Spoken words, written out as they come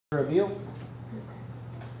Review.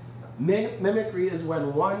 Mimicry is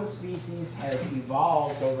when one species has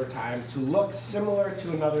evolved over time to look similar to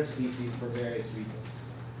another species for various reasons.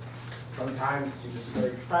 Sometimes to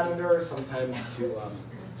discourage predators, sometimes to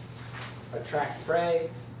attract prey.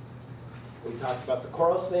 We talked about the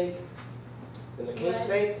coral snake and the king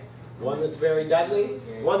snake, one that's very deadly,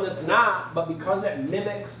 one that's not, but because it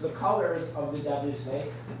mimics the colors of the deadly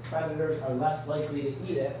snake, predators are less likely to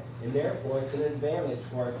eat it, and therefore it's an advantage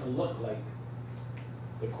for it to look like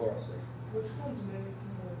the coral snake. Which one's mimicking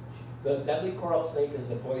which? The deadly coral snake is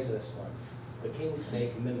the poisonous one. The king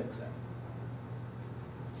snake mimics it.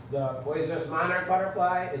 The poisonous monarch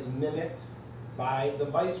butterfly is mimicked by the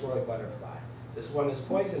viceroy butterfly. This one is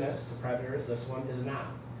poisonous to predators, this one is not.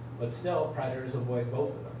 But still, predators avoid both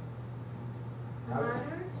of them.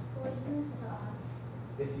 Monarch's poisonous to us.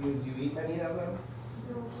 Do you eat any of them?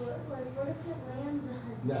 No, what if it lands on?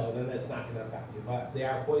 No, then that's not going to affect you. But they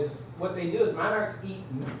are poisonous. What they do is monarchs eat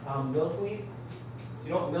milkweed. Do you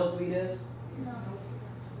know what milkweed is? No.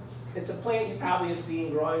 It's a plant you probably have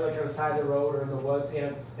seen growing like on the side of the road or in the woods,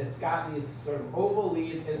 and it's got these sort of oval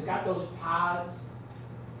leaves, and it's got those pods.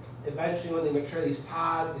 Eventually, when they mature, these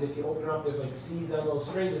pods, and if you open them up, there's like seeds on those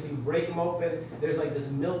strings. If you break them open, there's like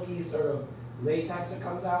this milky sort of latex that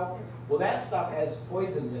comes out. Well, that stuff has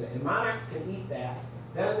poisons in it, and monarchs can eat that.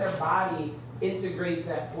 Then their body integrates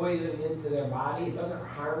that poison into their body. It doesn't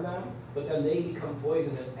harm them, but then they become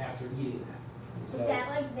poisonous after eating that. So, is that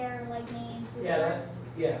like their main food source?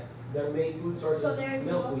 Their main food source So is there's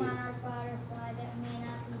milkweed. no monarch butterfly that may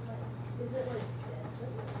not be like, is it like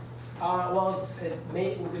Well,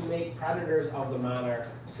 it can make predators of the monarch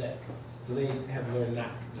sick, so they have learned not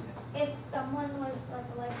to eat it. if someone was like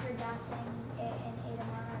allergic or nothing and ate a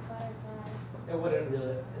monarch butterfly? It wouldn't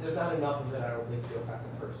really. There's not enough of it, I don't think, to affect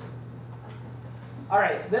a person. All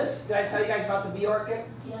right, did I tell you guys about the bee orchid?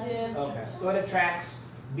 Yes. Okay, so it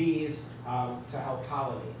attracts bees to help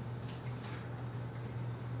pollinate.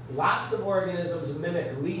 Lots of organisms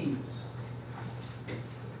mimic leaves.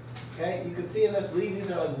 Okay, you can see in this leaf,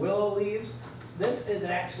 these are like willow leaves. This is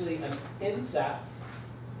actually an insect.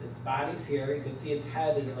 Its body's here. You can see its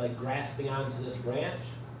head is like grasping onto this branch.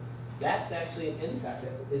 That's actually an insect.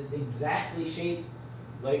 It is exactly shaped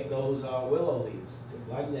like those willow leaves to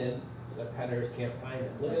blend in so that predators can't find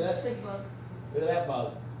it. Look at this. Stick bug. Look at that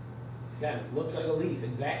bug. Again, it looks like a leaf,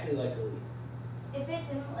 exactly like a leaf. If it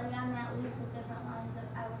didn't like on that leaf with different lines,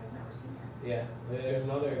 I would have never seen it. Yeah, there's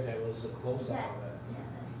another example. It's a close-up of it. Yeah,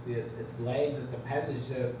 that's. See, its legs, its appendage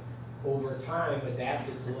have over time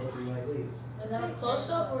adapted to looking like leaves. Is that a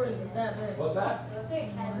close-up or is it that big? What's that? Let's say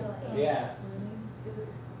a caterpillar. Yeah. Is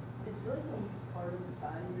it like a part of its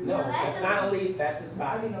body? No, No, that's that's not a leaf. That's its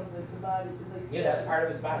I body. mean, the body is like. Yeah, that's part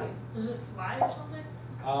of its body. Does it fly or something?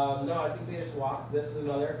 No, I think they just walk. This is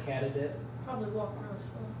another catadid. Probably walk really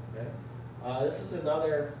slow. Okay. This is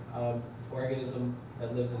another organism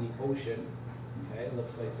that lives in the ocean. Okay, it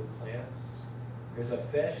looks like some plants. There's a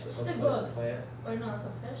fish that looks Stick like bug. a plant. Or no, it's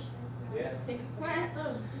a fish. Yeah. I thought it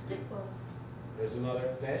was a stick bug. There's another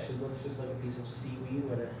fish. It looks just like a piece of seaweed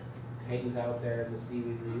when it hangs out there in the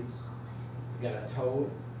seaweed leaves. You got a toad.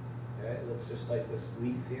 Okay, it looks just like this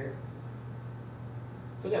leaf here.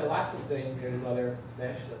 So we got lots of things. There's another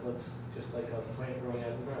fish that looks just like a plant growing out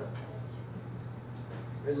of the ground.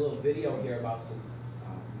 There's a little video here about some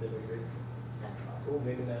mimicry. Oh,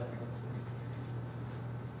 maybe not. Let's see.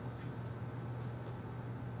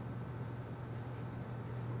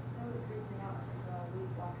 That would freak me out if I saw a leaf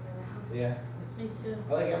walking around. Yeah. Me too.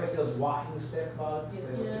 I like ever see those walking stick bugs?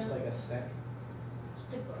 They look Yeah. just like a stick.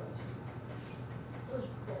 Stick bug. Those are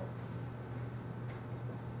cool.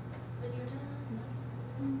 Video time?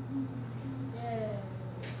 Yeah.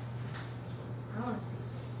 I want to see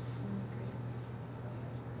some mimicry.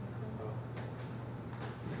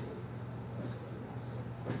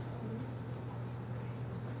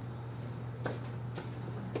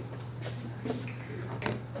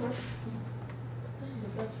 This is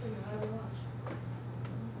the best video I ever watched.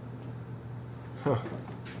 Huh.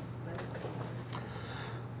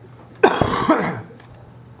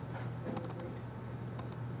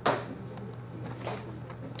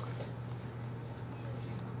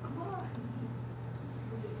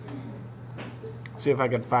 See if I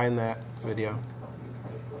can find that video.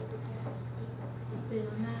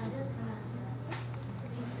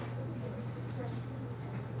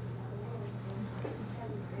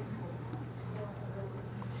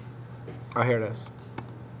 Oh, here it is.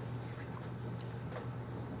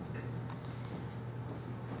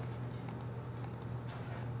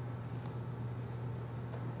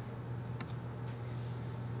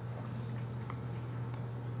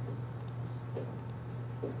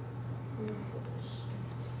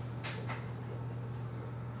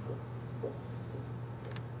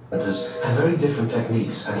 Hunters have very different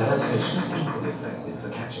techniques and adaptations equally effective for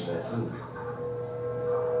catching their food.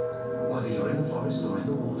 Whether you're in the forest or in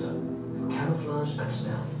the water, camouflage and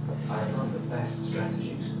stealth are among the best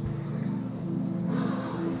strategies.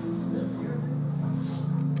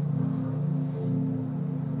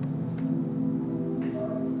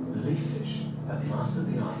 Leaf fish have mastered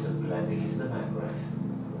the art of blending into the background.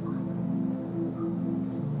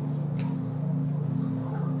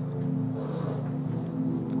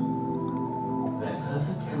 Their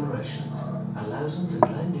perfect coloration allows them to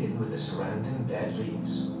blend in with the surrounding dead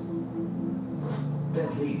leaves.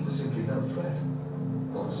 Dead leaves are simply no threat,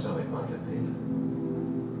 or so it might appear.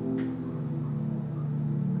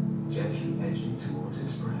 Gently edging towards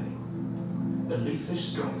its prey, the leaf fish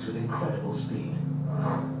strikes with incredible speed.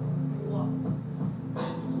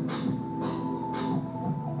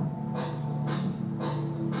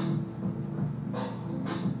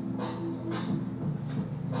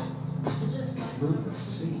 Its movements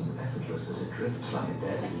seem effortless as it drifts like a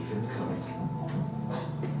dead leaf in the current.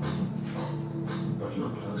 But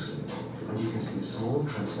look closely, and you can see a small,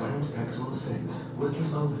 transparent pectoral fin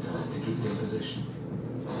working overtime to keep it in position.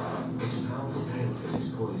 Its powerful tail fin is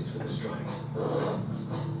poised for the strike.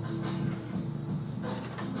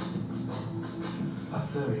 A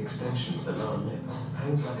furry extension to the lower lip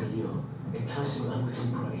hangs like a lure, enticing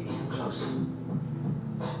unwitting prey even closer.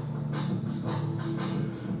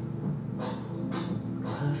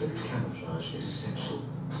 Perfect camouflage is essential,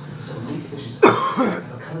 so leaf fishes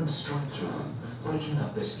have a coloured stripe through them, breaking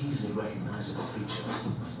up this easily recognisable feature.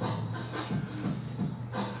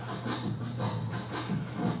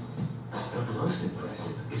 But most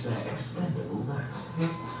impressive is their extendable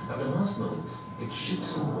mouth. At the last moment, it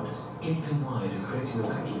shoots forward, gaping wide and creating a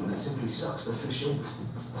vacuum that simply sucks the fish in.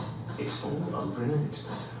 It's all over in an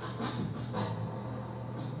instant.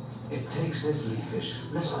 It takes this leaf fish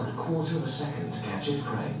less than a quarter of a second to catch its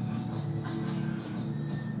prey.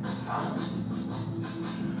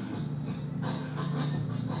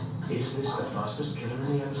 Is this the fastest killer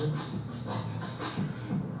in the Amazon?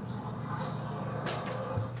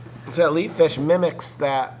 So that leaf fish mimics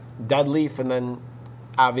that dead leaf and then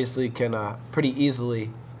obviously can pretty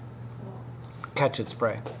easily catch its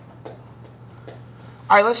prey.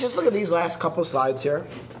 All right, let's just look at these last couple slides here.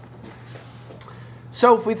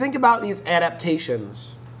 So if we think about these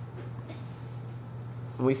adaptations,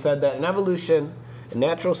 we said that in evolution, in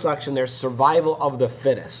natural selection, there's survival of the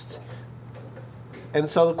fittest. And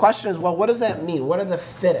so the question is, well, what does that mean? What are the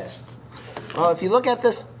fittest? Well, if you look at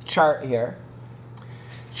this chart here,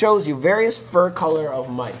 it shows you various fur color of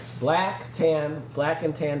mice. Black, tan, black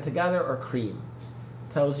and tan together, or cream.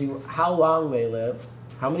 Tells you how long they lived,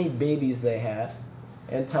 how many babies they had,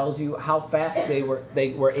 and tells you how fast they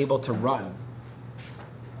were able to run.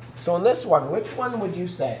 So in this one, which one would you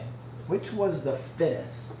say? Which was the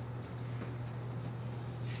fittest?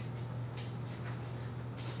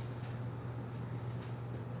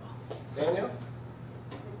 Daniel?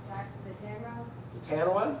 The tan one? The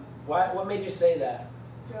tan one? What made you say that?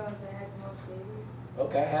 Because they had the most babies.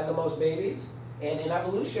 Okay, had the most babies. And in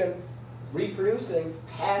evolution, reproducing,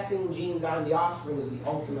 passing genes on the offspring is the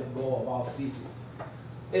ultimate goal of all species.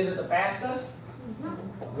 Is it the fastest?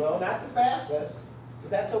 No, not the fastest. But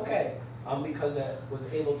that's okay, because it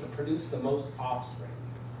was able to produce the most offspring.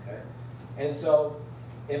 Okay? And so,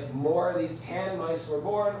 if more of these tan mice were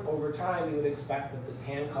born, over time you would expect that the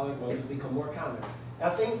tan-colored ones would become more common. Now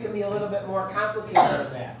things can be a little bit more complicated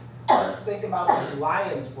than that. Let's think about these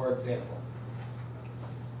lions, for example.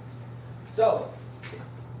 So,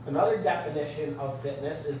 another definition of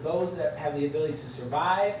fitness is those that have the ability to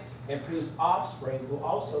survive and produce offspring who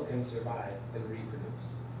also can survive and reproduce.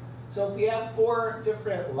 So if we have 4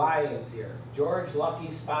 different lions here, George, Lucky,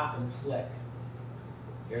 Spot, and Slick.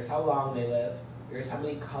 Here's how long they lived. Here's how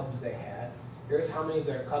many cubs they had. Here's how many of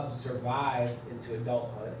their cubs survived into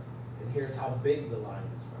adulthood. And here's how big the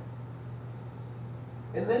lions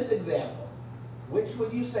were. In this example, which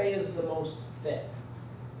would you say is the most fit?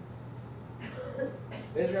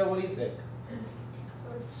 Israel, what do you think?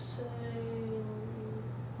 I'd say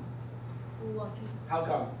Lucky. How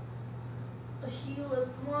come? He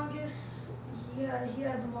lived the longest. He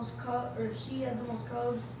had the most she had the most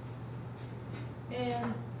cubs.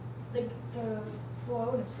 And well, I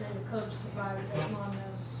wouldn't say the cubs survived as long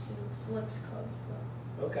as Slick's cubs, but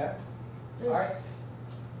Okay. All right.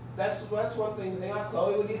 That's one thing to think about.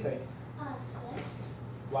 Chloe, what do you think? Slick.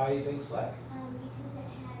 Why do you think Slick? Because it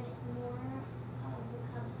had more of the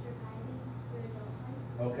cubs surviving through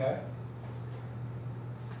adulthood. Okay.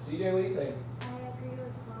 CJ, what do you think? I agree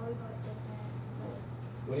with Chloe, but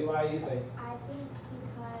different. Why do you think? I think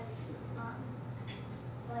because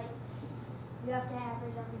like, you have to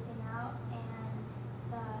average everything out, and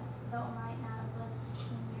the goat might not have lived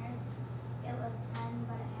 16 years. It lived 10,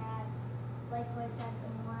 but it had, like I said, the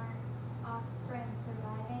more offspring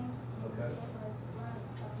surviving, and Okay. it was one of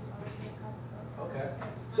the larger cubs. So Okay.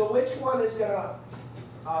 So which one is gonna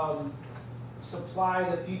supply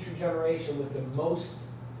the future generation with the most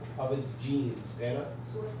of its genes, Dana?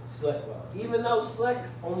 Slick will. Even though Slick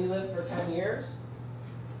only lived for 10 years,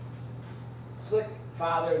 Slick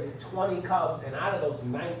fathered 20 cubs, and out of those,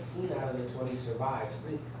 19 out of the 20 survived.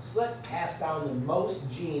 Slick passed down the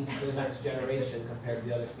most genes to the next generation compared to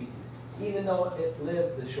the other species, even though it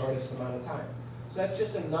lived the shortest amount of time. So that's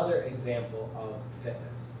just another example of fitness.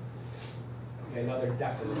 Okay, another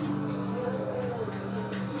definition.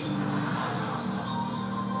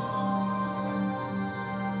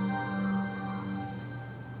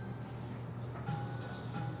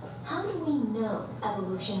 How do we know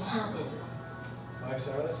evolution happens?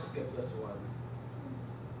 Actually, I'm gonna skip this one.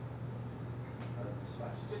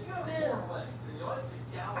 Swatch it. If you have 4 legs and you like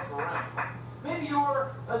to gallop around, maybe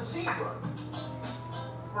you're a zebra,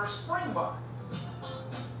 or a springbok,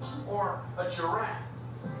 or a giraffe.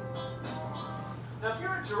 Now, if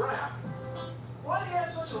you're a giraffe, why do you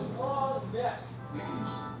have such a long neck?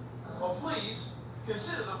 Well, please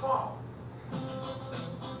consider the following.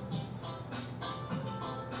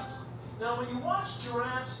 Now, when you watch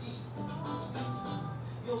giraffes eat,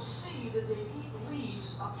 you'll see that they eat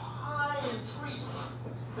leaves up high in trees.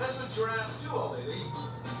 That's what giraffes do all day. They eat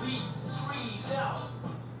leaf tree salad.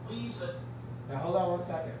 Leaves that... Now hold on 1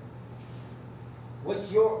 second. Why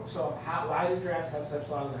do giraffes have such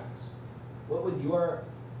long necks? What would your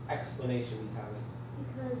explanation be, Thomas?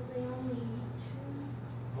 because they only eat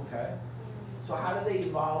trees. Okay. So how did they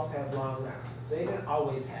evolve to have long necks? They didn't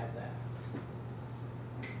always have that.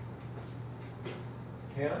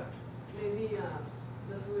 Hannah? Maybe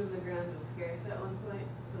the food in the ground was scarce at one point,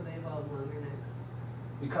 so they evolved longer necks.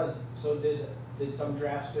 Because, so did some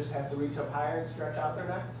giraffes just have to reach up higher and stretch out their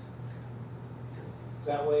necks?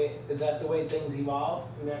 Is that the way things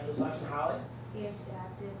evolved through natural selection, Holly? They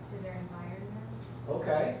adapted to their environment.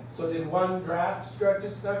 Okay, so did one giraffe stretch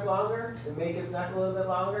its neck longer and make its neck a little bit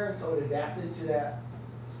longer, and so it adapted to that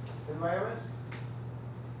environment?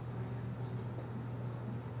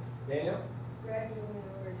 Daniel? Gradually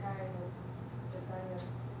over time, its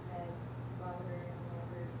descendants had longer and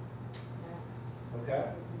longer necks.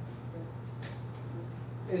 Okay.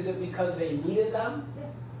 Is it because they needed them? Yeah.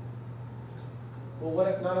 Well, what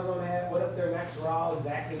if none of them had, what if their necks were all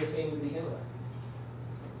exactly the same to begin with?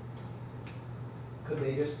 Could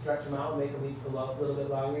they just stretch them out and make them eat a little bit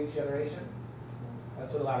longer each generation?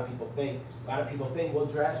 That's what a lot of people think. A lot of people think, well,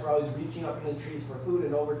 giraffes were always reaching up in the trees for food,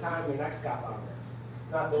 and over time their necks got longer.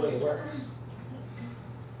 It's not the way it works.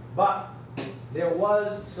 But there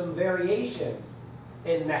was some variation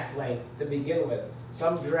in neck length to begin with.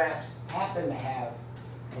 Some giraffes happen to have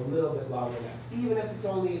a little bit longer necks, even if it's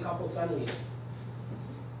only a couple centimeters.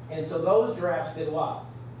 And so those giraffes did what?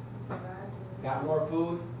 Survived. Got more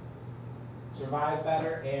food, survived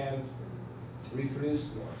better, and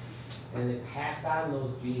reproduced more. And they passed on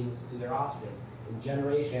those genes to their offspring. And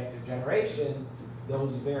generation after generation,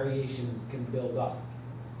 those variations can build up.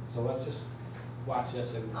 So let's just watch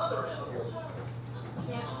this and Other animals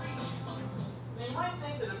can't reach. Now, you might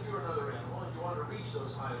think that if you're another animal and you want to reach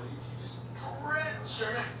those high leaves, you just stretch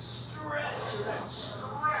your neck, stretch your neck,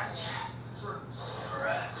 stretch, sort of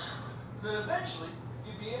stretch. And then eventually,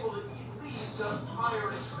 you'd be able to eat leaves up higher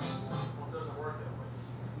in trees. Well, it doesn't work that way.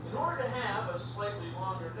 In order to have a slightly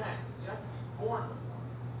longer neck, you have to be born with one.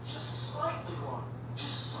 Just slightly longer.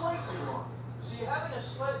 Just slightly longer. See, having a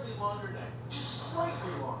slightly longer neck, just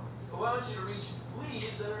slightly longer, allows you to reach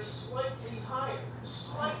leaves that are slightly higher,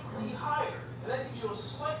 and that gives you a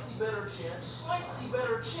slightly better chance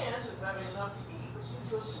of having enough to eat, which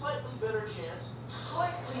gives you a slightly better chance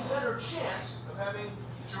of having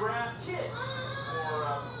giraffe kids,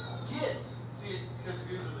 or kids. See, because it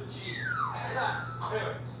begins with a G.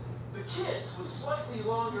 Anyway, the kids with slightly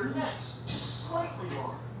longer necks, just slightly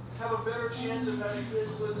longer, have a better chance of having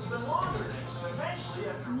kids with even longer necks, and eventually,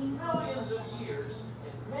 after millions of years,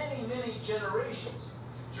 many, many generations,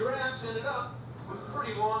 giraffes ended up with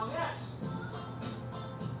pretty long necks.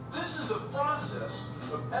 This is the process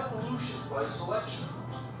of evolution by selection.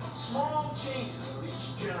 Small changes with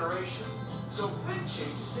each generation. So big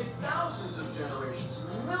changes take thousands of generations,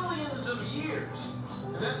 millions of years.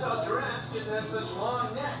 And that's how giraffes get to have such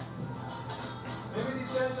long necks. Maybe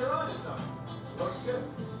these guys are onto something. Looks good.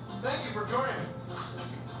 Thank you for joining me.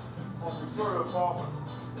 I'll prefer to call them.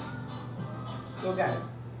 so again,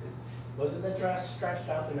 wasn't the dress stretched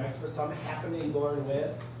out their necks, but some happen to be born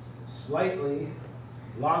with slightly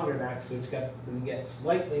longer necks, which get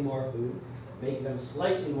slightly more food, making them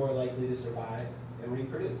slightly more likely to survive and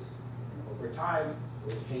reproduce. Over time,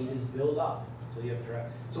 those changes build up until you have giraffe.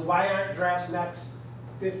 So why aren't giraffes' necks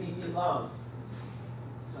 50 feet long?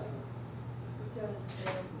 Because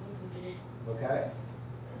they need to be. Okay?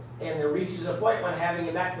 And there reaches a point when having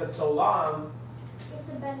a neck that's so long You have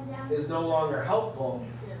to bend down. is no longer helpful,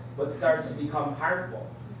 Yeah. but starts to become harmful.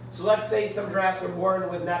 So let's say some giraffes were born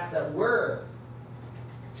with necks that were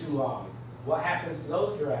too long. What happens to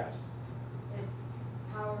those giraffes? It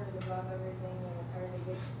towers above everything and it's hard to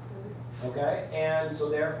get food. Okay? And so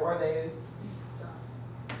therefore they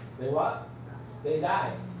what? They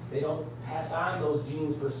die. They don't pass on those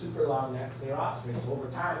genes for super long necks to their offspring. So over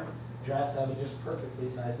time, giraffes have a just perfectly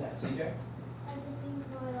sized neck. CJ? Everything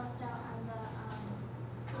really left out on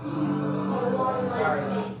the Sorry.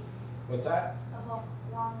 What's that? whole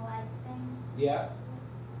long leg thing. Yeah.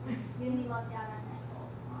 You didn't be left out on that whole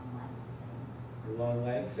long leg thing. Long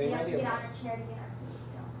legs. Same You have to idea. get on a chair to get our food.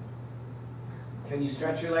 You Can you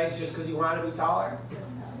stretch your legs just because you want to be taller?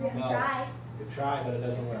 don't. No. Try. You could try, but it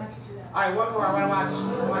doesn't work. All right, one more. I want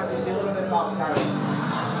to watch you see a little bit about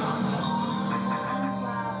time.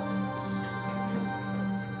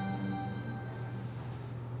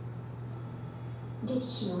 Did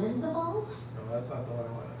humans evolve? No, that's not the one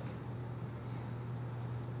I wanted.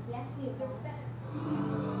 Yes, we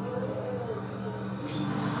have.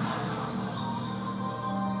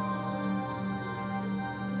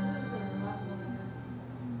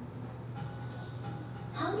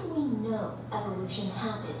 How do we know evolution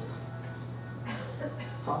happens?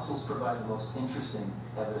 Fossils provide the most interesting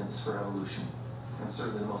evidence for evolution, and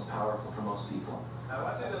certainly the most powerful for most people. I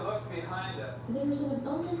want you to look behind it. There's an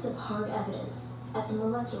abundance of hard evidence at the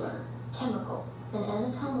molecular, chemical, and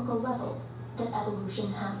anatomical level that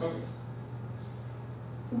evolution happens.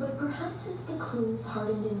 But perhaps it's the clues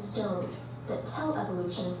hardened in stone that tell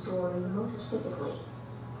evolution's story most vividly.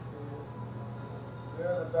 Here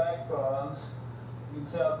are the backbones. You can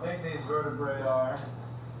see how big these vertebrae are.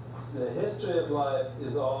 The history of life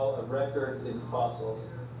is all a record in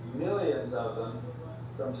fossils. Millions of them,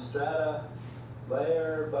 from strata,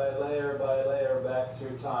 layer by layer by layer back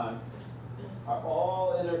through time, are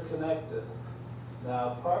all interconnected.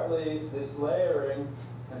 Now, partly this layering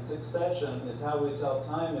and succession is how we tell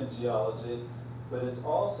time in geology, but it's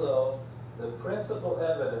also the principal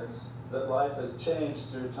evidence that life has changed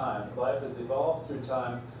through time. Life has evolved through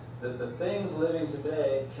time, that the things living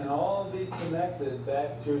today can all be connected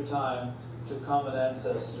back through time to common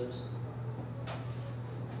ancestors.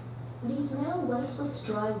 These now lifeless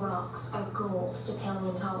dry rocks are gold to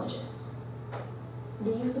paleontologists.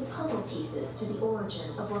 They are the puzzle pieces to the origin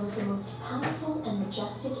of one of the most powerful and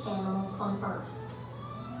majestic animals on Earth,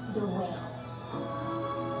 the whale.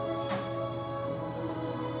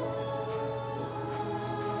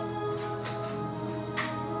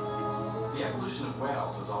 The evolution of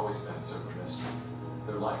whales has always been sort of a mystery.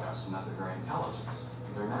 They're like us in that they're very intelligent.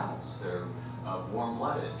 They're mammals. They're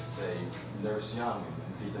warm-blooded. They nurse young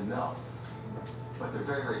and feed them milk. But they're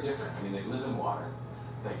very, very different. I mean, they live in water.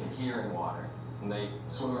 They can hear in water. And they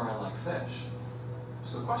swim around like fish.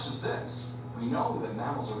 So the question is this. We know that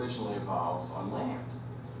mammals originally evolved on land.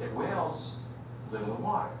 Yet whales live in the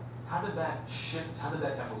water. How did that shift, how did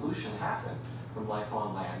that evolution happen from life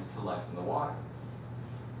on land to life in the water?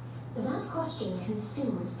 That question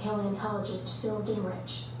consumes paleontologist Phil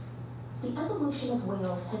Gingrich. The evolution of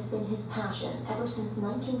whales has been his passion ever since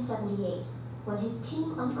 1978, when his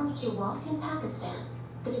team unearthed a rock in Pakistan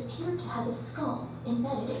that appeared to have a skull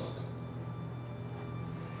embedded in it.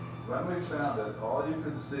 When we found it, all you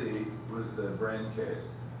could see was the brain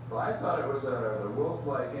case. Well, I thought it was a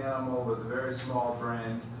wolf-like animal with a very small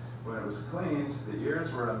brain. When it was cleaned, the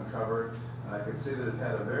ears were uncovered, and I could see that it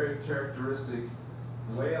had a very characteristic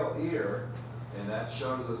whale ear, and that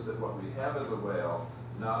shows us that what we have is a whale,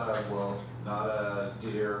 not a wolf, not a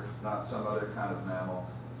deer, not some other kind of mammal,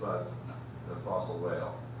 but the fossil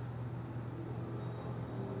whale.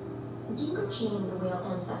 Gingrich named the whale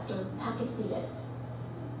ancestor Pakicitus.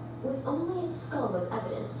 With only its skull as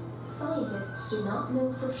evidence, scientists do not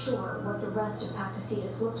know for sure what the rest of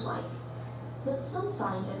Pakicitus looked like. But some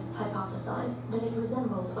scientists hypothesize that it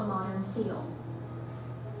resembled a modern seal.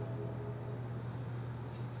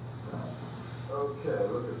 Okay,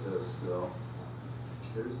 look at this, Bill.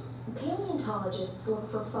 Here's this. Paleontologists look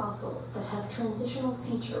for fossils that have transitional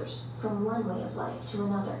features from one way of life to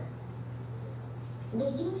another. They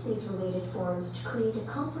use these related forms to create a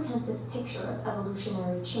comprehensive picture of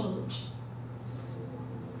evolutionary change.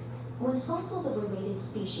 When fossils of related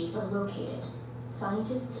species are located,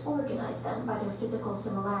 scientists organize them by their physical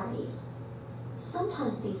similarities.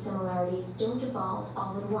 Sometimes these similarities don't evolve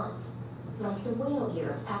all at once, like the whale ear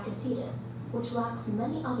of Pakicetus, which lacks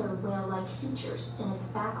many other whale-like features in its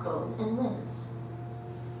backbone and limbs.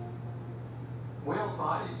 Whales'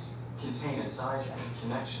 bodies contain inside them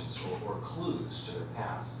connections or clues to their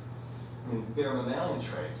past. I mean, their mammalian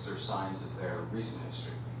traits are signs of their recent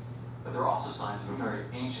history, but they're also signs of a very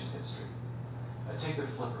ancient history. Take their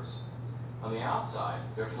flippers. On the outside,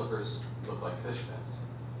 their flippers look like fish fins,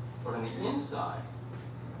 but on the inside,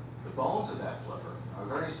 the bones of that flipper are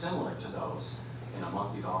very similar to those in a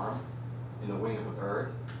monkey's arm, in the wing of a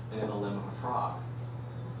bird, and in the limb of a frog.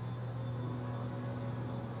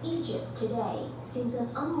 Egypt today seems an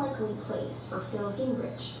unlikely place for Phil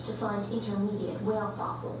Gingrich to find intermediate whale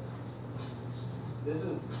fossils. This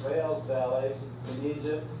is Whales Valley in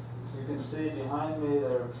Egypt. You can see behind me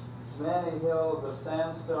there are many hills of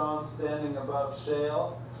sandstone standing above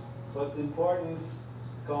shale. What's important,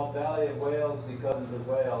 it's called Valley of Whales because of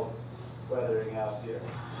whales weathering out here.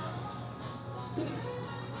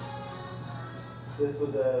 This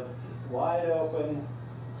was a wide open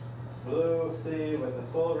blue sea with a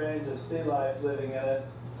full range of sea life living in it.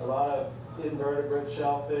 A lot of invertebrate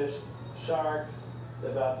shellfish, sharks,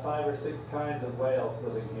 about 5 or 6 kinds of whales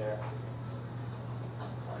living here.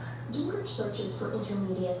 Gingrich searches for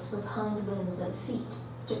intermediates with hind limbs and feet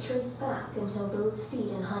to trace back until those feet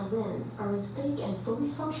and hind limbs are as big and fully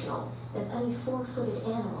functional as any 4-footed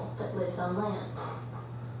animal that lives on land.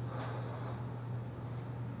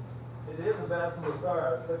 It is a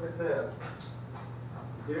Basilosaurus. Look at this.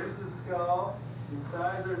 Here's the skull,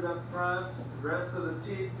 incisors up front, the rest of the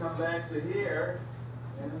teeth come back to here,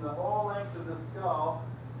 and the whole length of the skull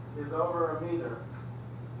is over 1 meter.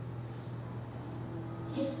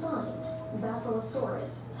 His find,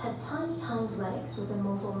 Basilosaurus, had tiny hind legs with a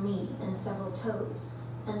mobile knee and several toes,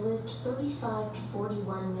 and lived 35 to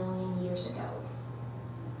 41 million years ago.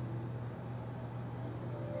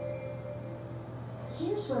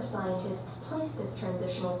 Here's where scientists place this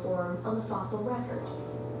transitional form on the fossil record.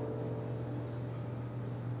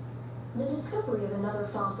 The discovery of another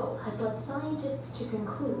fossil has led scientists to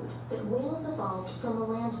conclude that whales evolved from a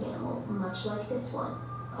land mammal much like this one,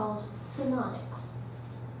 called Cynonyx.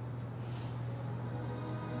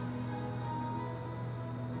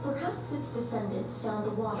 Perhaps its descendants found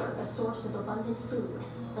the water a source of abundant food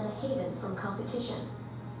and a haven from competition.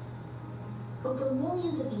 Over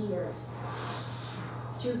millions of years,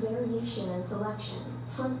 through variation and selection,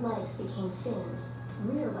 front legs became fins,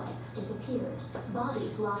 rear legs disappeared,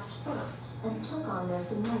 bodies lost fur, and took on their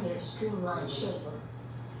familiar streamlined shape.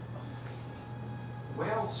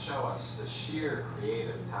 Whales show us the sheer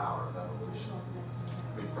creative power of evolution.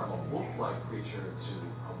 I mean, from a wolf-like creature to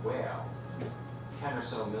a whale, 10 or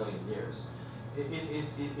so million years,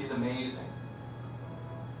 is amazing.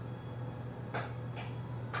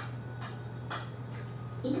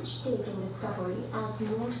 Each dig and discovery adds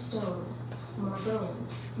more stone, more bone,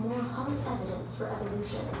 more hard evidence for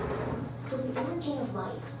evolution, for the origin of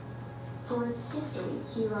life, for its history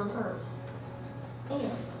here on Earth,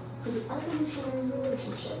 and for the evolutionary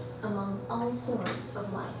relationships among all forms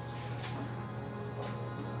of life.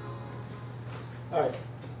 All right.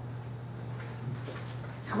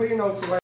 Clear notes away.